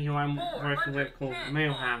guy who I'm working with called 410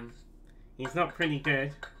 Moham. points. He's not pretty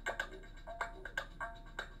good,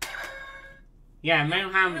 Yeah,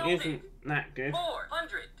 Mayhem isn't that good.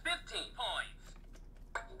 415 points.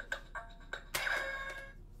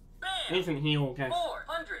 Bam! Isn't he all good?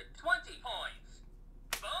 420 points.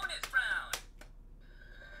 Bonus round.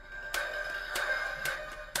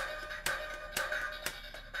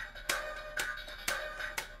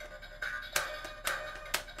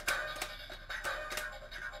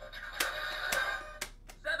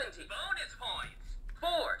 Bonus points.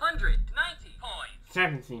 490 points.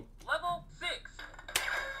 70. Level 6.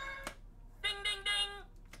 Ding ding ding.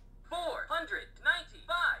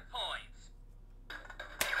 495 points.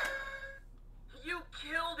 You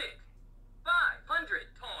killed it. 500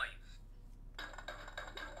 points.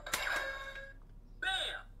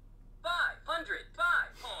 Bam.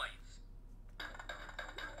 505 points.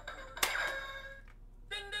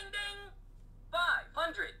 Ding ding ding.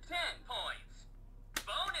 510 points.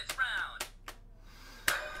 Bonus round.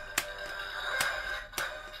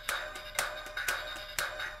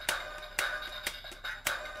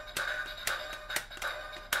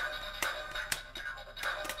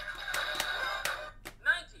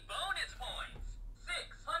 Bonus points.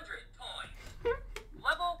 600 points.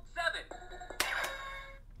 Level 7.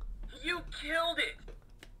 You killed it.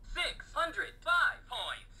 605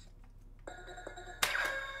 points.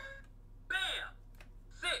 Bam.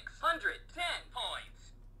 610 points.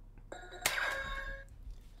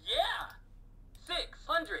 Yeah.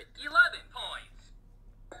 611 points.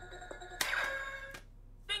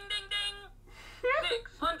 Ding ding ding.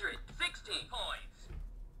 616 points.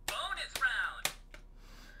 Bonus round.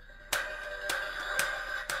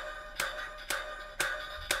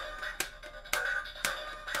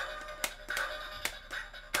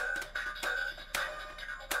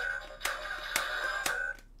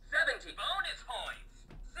 Bonus points.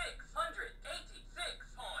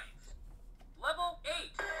 686 points. Level 8.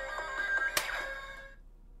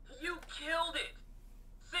 You killed it.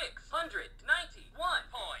 691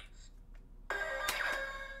 points.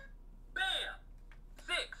 Bam.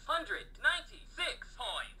 696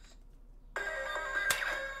 points.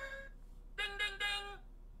 Ding ding ding.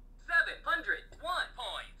 701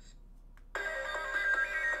 points.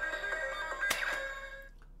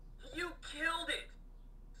 You killed it.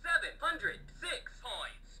 706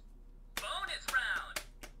 points. Bonus round.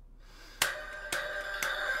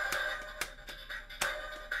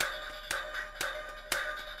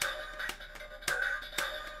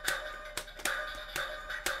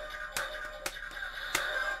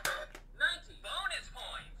 Bonus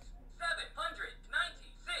points.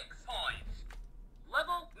 796 points.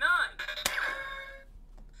 Level 9.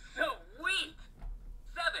 Sweet.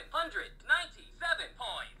 797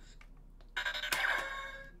 points.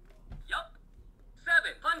 Yup.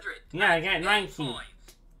 700. Yeah, I get 90.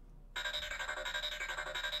 Points.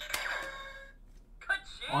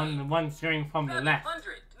 On the one string from the left.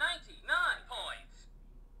 799 points.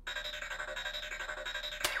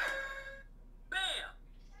 Bam.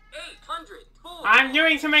 804. I'm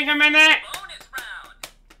doing something a minute! Bonus round.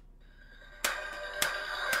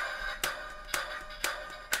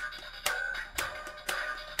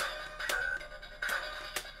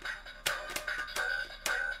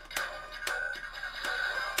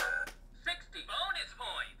 Bonus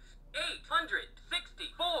points.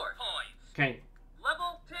 864 points. Okay.